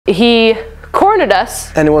He cornered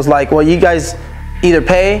us. And it was like, well, you guys either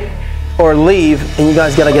pay or leave, and you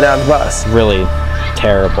guys gotta get out of the bus. Really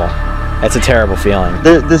terrible. It's a terrible feeling.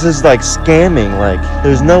 This is like scamming. Like,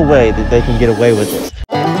 there's no way that they can get away with this.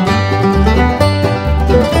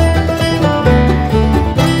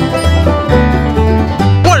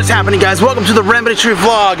 What is happening, guys? Welcome to the Remedy Tree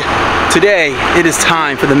vlog. Today, it is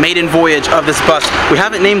time for the maiden voyage of this bus. We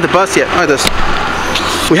haven't named the bus yet. Look at this.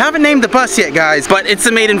 We haven't named the bus yet, guys, but it's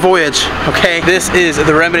the maiden voyage, okay? This is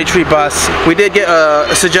the Remedy Tree bus. We did get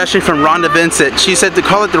a suggestion from Rhonda Vincent. She said to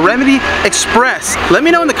call it the Remedy Express. Let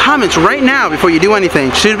me know in the comments right now before you do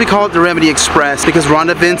anything. Should we call it the Remedy Express? Because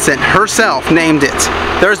Rhonda Vincent herself named it.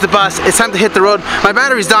 There's the bus. It's time to hit the road. My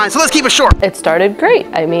battery's dying, so let's keep it short. It started great.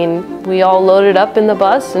 I mean, we all loaded up in the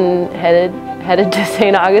bus and headed to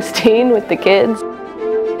St. Augustine with the kids.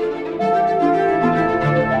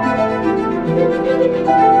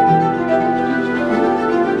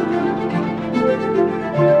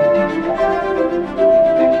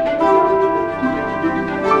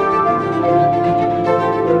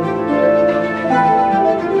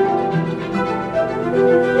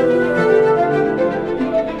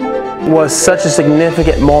 Was such a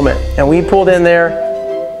significant moment, and we pulled in there,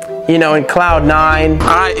 you know, in cloud 9. All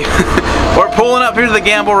right, we're pulling up here to the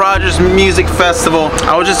Gamble Rogers Music Festival.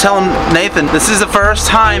 I was just telling Nathan, this is the first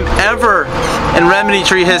time ever in Remedy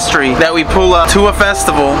Tree history that we pull up to a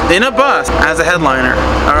festival in a bus as a headliner.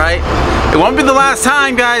 All right, it won't be the last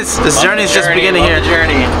time, guys. This journey is just beginning here.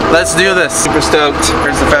 Let's do this. Super stoked.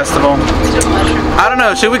 Here's the festival. I don't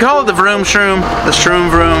know, should we call it the Vroom Shroom? The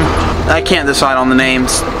Shroom Vroom? I can't decide on the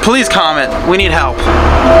names. Please comment. We need help.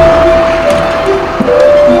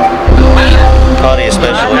 Connie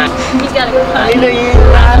especially. He's got a good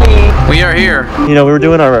time. We are here. You know, we were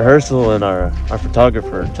doing our rehearsal, and our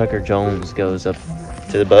photographer, Tucker Jones, goes up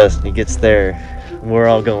to the bus, and he gets there, and we're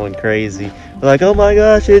all going crazy. We're like, oh my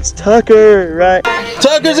gosh, it's Tucker, right?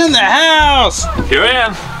 Tucker's in the house. Here I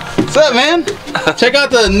am. What's up, man? Check out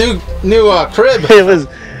the new crib.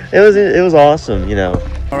 It was awesome, you know.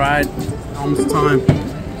 All right, almost time.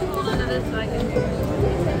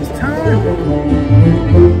 It's time.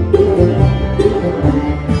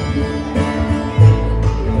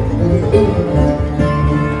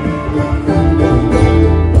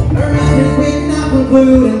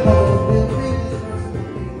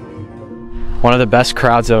 One of the best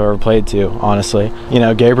crowds I've ever played to, honestly. You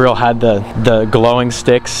know, Gabriel had the glowing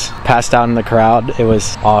sticks passed out in the crowd. It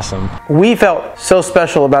was awesome. We felt so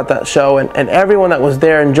special about that show, and everyone that was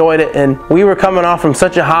there enjoyed it, and we were coming off from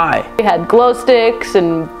such a high. We had glow sticks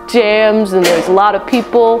and jams, and there was a lot of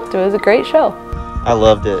people. It was a great show. I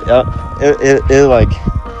loved it. It like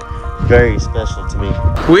very special to me.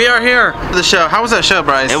 We are here for the show. How was that show,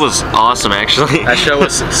 Bryce? It was awesome, actually. That show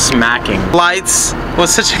was smacking. Lights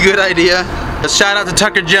was such a good idea. A shout out to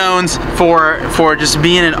Tucker Jones for just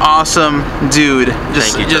being an awesome dude.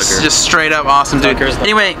 Just straight up awesome dude.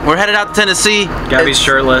 Anyway, we're headed out to Tennessee. Gabby's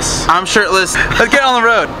shirtless. I'm shirtless. Let's get on the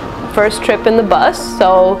road. First trip in the bus,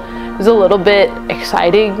 so it was a little bit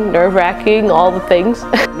exciting, nerve-wracking, all the things.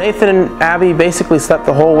 Nathan and Abby basically slept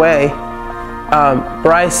the whole way.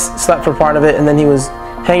 Bryce slept for part of it, and then he was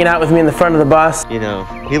hanging out with me in the front of the bus. You know,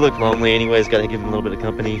 he looked lonely anyways, gotta give him a little bit of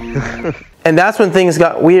company. And that's when things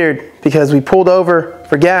got weird, because we pulled over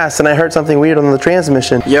for gas and I heard something weird on the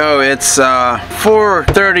transmission. Yo, it's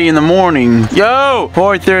 4:30 in the morning. Yo,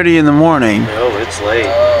 4:30 in the morning. Oh, it's late.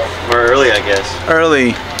 Or early, I guess.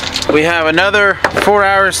 Early. We have another 4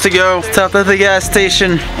 hours to go. Stopped at the gas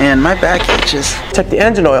station and my back itches. Check the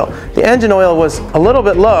engine oil. The engine oil was a little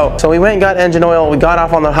bit low, so we went and got engine oil. We got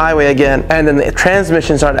off on the highway again, and then the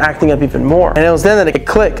transmission started acting up even more. And it was then that it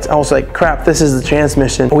clicked. I was like, crap, this is the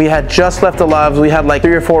transmission. We had just left the Loves. We had like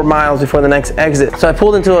 3 or 4 miles before the next exit. So I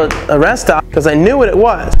pulled into a rest stop because I knew what it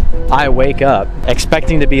was. I wake up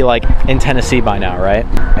expecting to be like in Tennessee by now, right?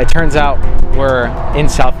 It turns out we're in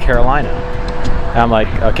South Carolina. And I'm like,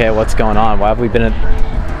 okay, what's going on? Why have we been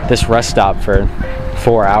at this rest stop for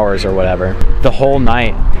 4 hours or whatever? The whole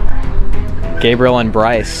night, Gabriel and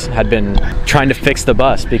Bryce had been trying to fix the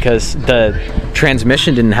bus because the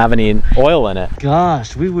transmission didn't have any oil in it.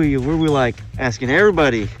 Gosh, we were like asking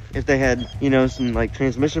everybody if they had, you know, some like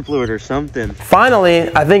transmission fluid or something.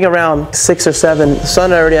 Finally, I think around 6 or 7, the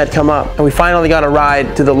sun already had come up, and we finally got a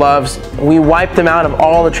ride to the Loves. We wiped them out of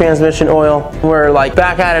all the transmission oil. We're like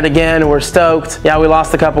back at it again. We're stoked. Yeah, we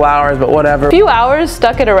lost a couple hours, but whatever. A few hours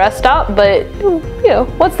stuck at a rest stop, but you know,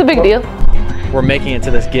 what's the big deal? We're making it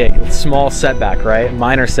to this gig. Small setback, right?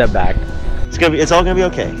 Minor setback. It's it's all gonna be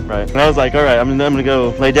okay, right? And I was like, all right, I'm gonna go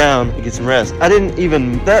lay down and get some rest.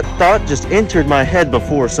 That thought just entered my head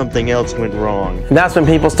before something else went wrong. And that's when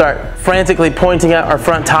people start frantically pointing at our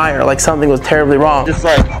front tire like something was terribly wrong. Just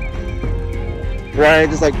like, right,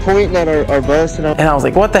 just like pointing at our bus, and I was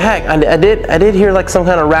like, what the heck? I did hear like some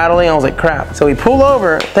kind of rattling. I was like, crap. So we pull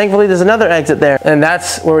over. Thankfully, there's another exit there. And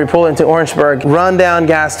that's where we pull into Orangeburg. Run down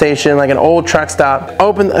gas station, like an old truck stop.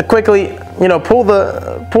 Open quickly, you know, pull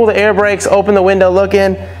the air brakes, open the window, look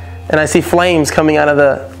in, and I see flames coming out of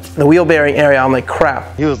the wheel bearing area. I'm like,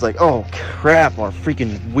 crap. He was like, oh crap, our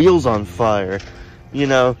freaking wheel's on fire. You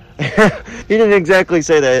know, he didn't exactly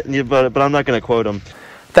say that, but I'm not gonna quote him.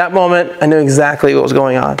 That moment, I knew exactly what was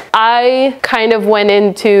going on. I kind of went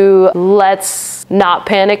into let's not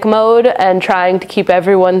panic mode and trying to keep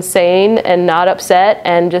everyone sane and not upset,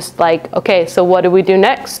 and just like, okay, so what do we do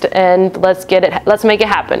next? And let's make it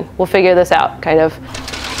happen. We'll figure this out, kind of.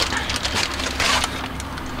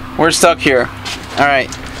 We're stuck here. All right,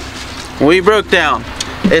 we broke down.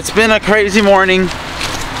 It's been a crazy morning,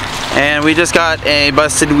 and we just got a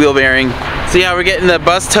busted wheel bearing. So yeah, we're getting the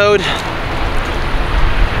bus towed.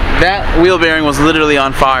 That wheel bearing was literally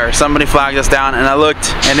on fire. Somebody flagged us down, and I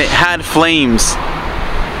looked, and it had flames.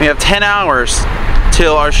 We have 10 hours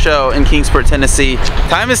till our show in Kingsport, Tennessee.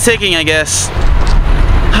 Time is ticking, I guess.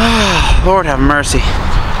 Lord have mercy.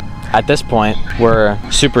 At this point, we're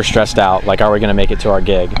super stressed out, like, are we gonna make it to our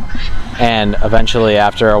gig? And eventually,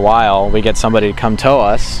 after a while, we get somebody to come tow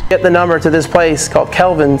us. Get the number to this place called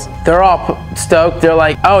Kelvin's. They're all stoked. They're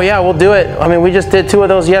like, oh yeah, we'll do it. I mean, we just did 2 of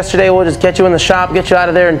those yesterday. We'll just get you in the shop, get you out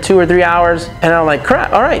of there in 2 or 3 hours. And I'm like,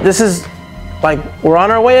 crap, all right, this is like, we're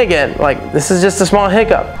on our way again. Like, this is just a small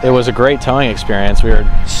hiccup. It was a great towing experience. We were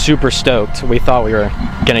super stoked. We thought we were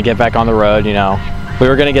gonna get back on the road, you know. We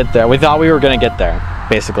were gonna get there. We thought we were gonna get there,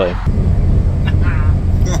 basically.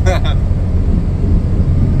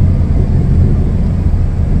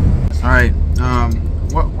 All right,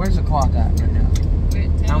 where's the clock at right now?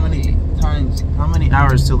 How many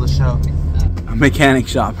hours till the show? A mechanic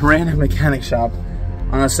shop, random mechanic shop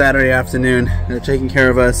on a Saturday afternoon. They're taking care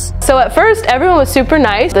of us. So at first, everyone was super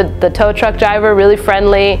nice. The tow truck driver, really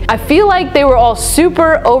friendly. I feel like they were all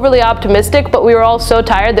super overly optimistic, but we were all so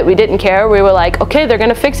tired that we didn't care. We were like, okay, they're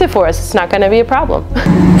gonna fix it for us. It's not gonna be a problem.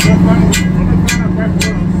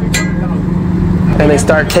 And they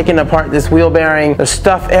start taking apart this wheel bearing. There's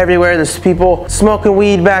stuff everywhere. There's people smoking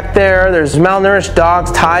weed back there. There's malnourished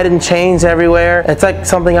dogs tied in chains everywhere. It's like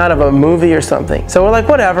something out of a movie or something. So we're like,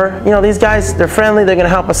 whatever. You know, these guys, they're friendly. They're gonna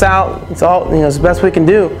help us out. It's all, you know, it's the best we can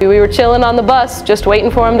do. We were chilling on the bus, just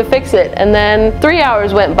waiting for them to fix it. And then 3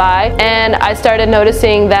 hours went by, and I started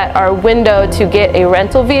noticing that our window to get a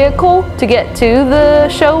rental vehicle to get to the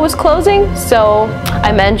show was closing. So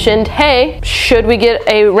I mentioned, hey, should we get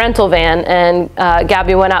a rental van? And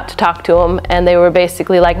Gabby went out to talk to them, and they were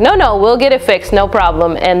basically like, no, we'll get it fixed, no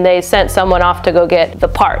problem. And they sent someone off to go get the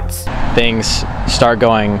parts. Things start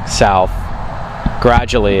going south,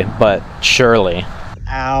 gradually, but surely.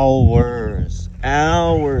 Hours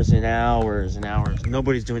and hours and hours.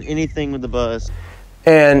 Nobody's doing anything with the bus.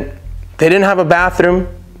 And they didn't have a bathroom.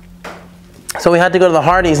 So we had to go to the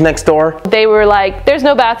Hardee's next door. They were like, there's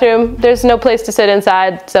no bathroom, there's no place to sit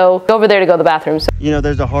inside, so go over there to go to the bathroom. So, you know,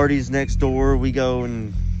 there's a Hardee's next door. We go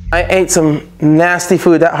and... I ate some nasty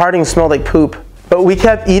food. That Hardee's smelled like poop. But we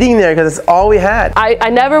kept eating there because it's all we had. I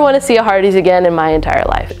never want to see a Hardee's again in my entire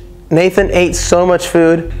life. Nathan ate so much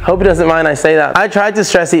food. Hope he doesn't mind I say that. I tried to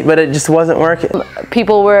stress eat, but it just wasn't working.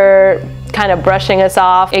 People were kind of brushing us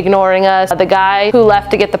off, ignoring us. The guy who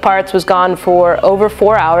left to get the parts was gone for over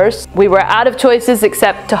 4 hours. We were out of choices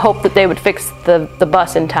except to hope that they would fix the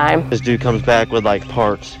bus in time. This dude comes back with like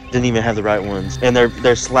parts, didn't even have the right ones, and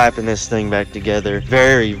they're slapping this thing back together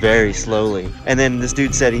very, very slowly. And then this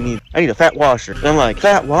dude said I need a fat washer. And I'm like,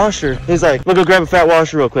 fat washer? He's like, we'll go grab a fat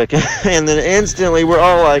washer real quick. And then instantly we're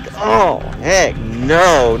all like, oh heck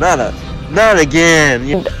no, not again.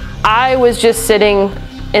 And I was just sitting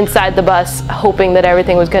inside the bus hoping that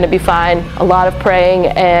everything was going to be fine. A lot of praying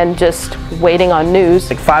and just waiting on news.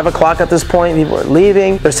 Like 5 o'clock at this point, people are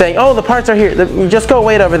leaving. They're saying, oh, the parts are here. You just go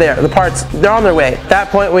wait over there. The parts, they're on their way. At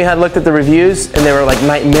that point, we had looked at the reviews and they were like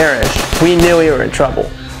nightmarish. We knew we were in trouble.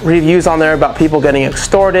 Reviews on there about people getting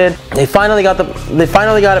extorted. They finally got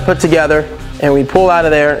it put together, and we pull out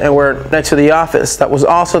of there, and we're next to the office that was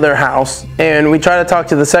also their house. And we try to talk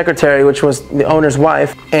to the secretary, which was the owner's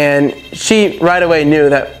wife, and she right away knew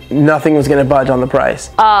that nothing was going to budge on the price.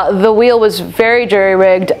 The wheel was very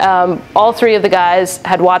jury-rigged. All three of the guys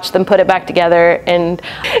had watched them put it back together, and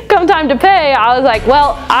come time to pay, I was like,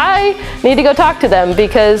 well, I need to go talk to them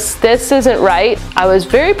because this isn't right. I was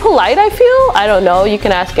very polite, I feel. I don't know, you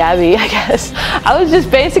can ask Gabby, I guess. I was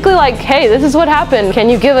just basically like, hey, this is what happened. Can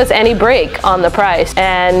you give us any break on the price?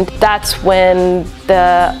 And that's when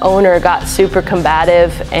the owner got super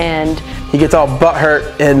combative, and he gets all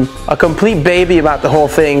butthurt and a complete baby about the whole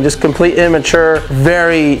thing, just complete immature,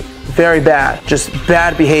 very bad, just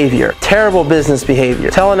bad behavior, terrible business behavior,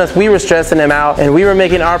 telling us we were stressing him out and we were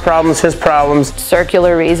making our problems his problems.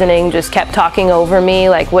 Circular reasoning, just kept talking over me,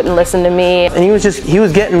 like wouldn't listen to me. And he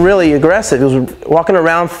was getting really aggressive. He was walking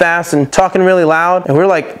around fast and talking really loud, and we were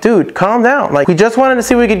like, dude, calm down. Like, we just wanted to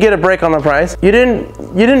see if we could get a break on the price. You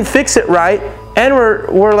didn't fix it right. And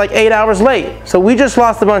we're like 8 hours late. So we just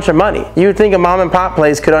lost a bunch of money. You would think a mom and pop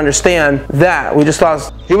place could understand that. We just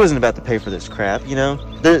lost. He wasn't about to pay for this crap, you know?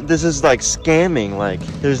 This is like scamming. Like,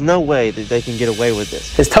 there's no way that they can get away with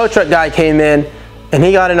this. His tow truck guy came in, and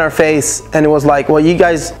he got in our face and it was like, well, you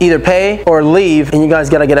guys either pay or leave, and you guys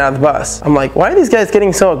gotta get out of the bus. I'm like, why are these guys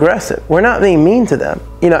getting so aggressive? We're not being mean to them.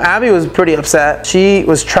 You know, Abby was pretty upset. She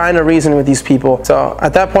was trying to reason with these people. So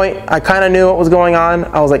at that point, I kind of knew what was going on.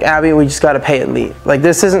 I was like, Abby, we just gotta pay and leave. Like,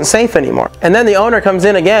 this isn't safe anymore. And then the owner comes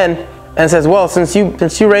in again and says, well, since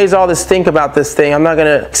you raised all this stink about this thing, I'm not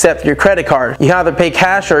gonna accept your credit card. You either pay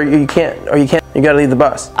cash or you can't, you gotta leave the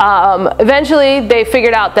bus. Eventually they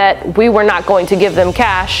figured out that we were not going to give them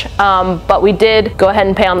cash, but we did go ahead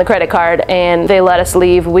and pay on the credit card, and they let us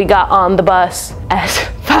leave. We got on the bus as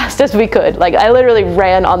fast as we could. Like, I literally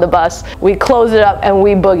ran on the bus. We closed it up and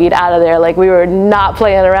we boogied out of there. Like, we were not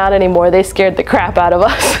playing around anymore. They scared the crap out of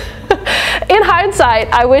us. In hindsight,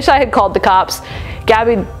 I wish I had called the cops.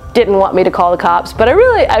 Gabby didn't want me to call the cops, but I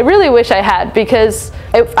really wish I had, because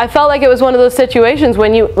I felt like it was one of those situations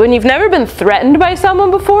when you've never been threatened by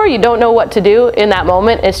someone before, you don't know what to do in that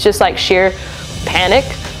moment. It's just like sheer panic,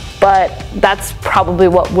 but that's probably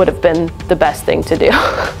what would have been the best thing to do.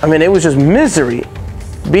 I mean, it was just misery.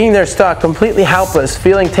 Being there stuck, completely helpless,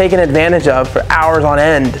 feeling taken advantage of for hours on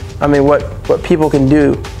end. I mean, what people can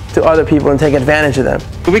do to other people and take advantage of them.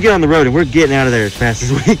 But we get on the road and we're getting out of there as fast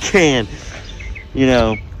as we can, you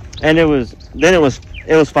know. And it was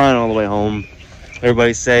fine all the way home.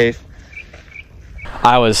 Everybody's safe.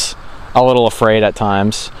 I was a little afraid at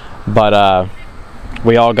times, but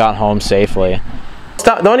we all got home safely.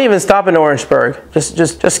 Don't even stop in Orangeburg.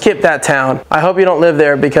 Just skip that town. I hope you don't live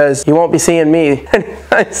there, because you won't be seeing me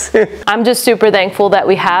anytime soon. I'm just super thankful that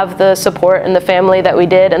we have the support and the family that we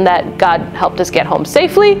did, and that God helped us get home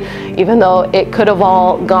safely, even though it could have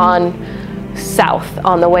all gone south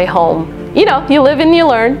on the way home. You know, you live and you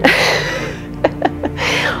learn.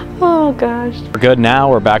 Oh gosh. We're good now.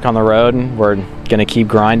 We're back on the road. We're gonna keep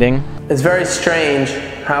grinding. It's very strange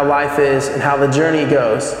how life is and how the journey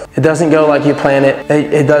goes. It doesn't go like you plan it.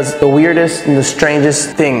 It does the weirdest and the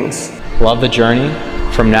strangest things. Love the journey.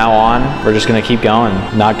 From now on, we're just gonna keep going.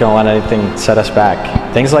 Not gonna let anything set us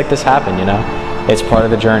back. Things like this happen, you know? It's part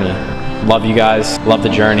of the journey. Love you guys. Love the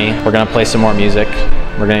journey. We're gonna play some more music.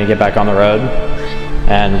 We're gonna get back on the road,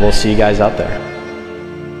 and we'll see you guys out there.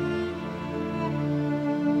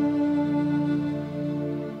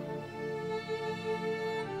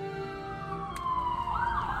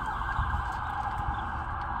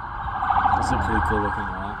 This is a pretty cool looking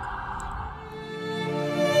rock.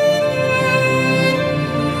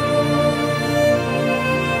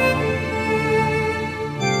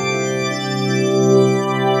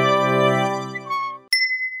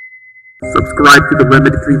 Subscribe to the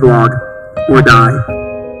Lemon Tree Vlog or die.